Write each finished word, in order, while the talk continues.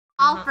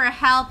Call for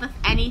help if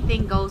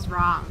anything goes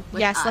wrong.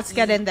 Yes, us. let's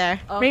get in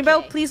there. Okay.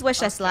 Rainbow, please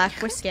wish us luck.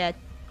 We're scared.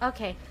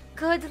 Okay.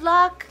 Good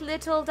luck,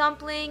 little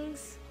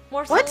dumplings.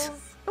 Morsels. What?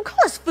 Don't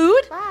call us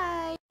food.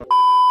 Bye.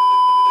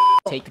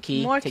 Take the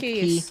key. More take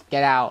keys. the key.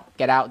 Get out.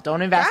 Get out.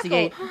 Don't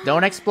investigate.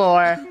 Don't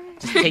explore.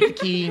 Just take the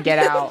key and get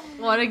out.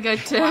 What a good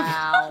tip.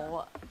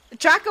 Wow.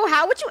 Draco,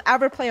 how would you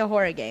ever play a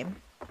horror game?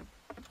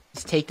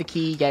 Just take the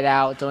key. Get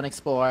out. Don't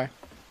explore.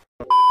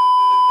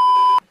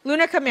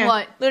 Luna, come here.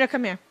 What? Luna,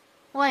 come here.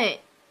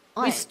 What?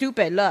 We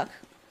stupid. Look.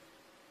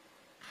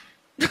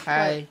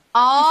 Hi.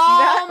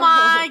 Oh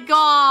my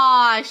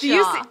gosh. Do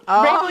you see?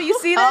 Rainbow, you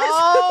see this?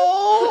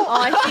 Oh.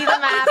 Oh, I see the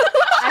map.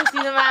 I see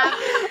the map.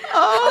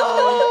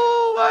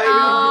 Oh my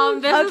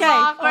God. This is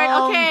awkward.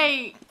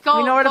 Okay. Go.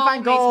 We know where to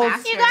find gold.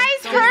 You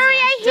guys, hurry!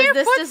 I hear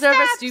Does this deserve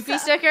a Stoopy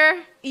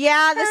sticker?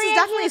 Yeah, this Hurry, is I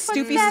definitely hear a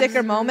Stoopy footsteps.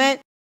 sticker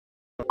moment.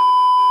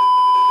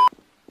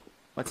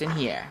 What's in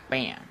here?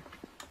 Bam.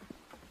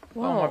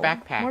 Whoa. Oh, more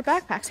backpacks. More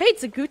backpacks. Hey,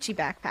 it's a Gucci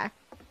backpack.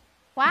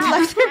 Wow. Who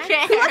left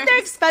their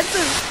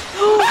expensive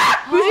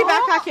Gucci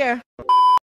backpack here?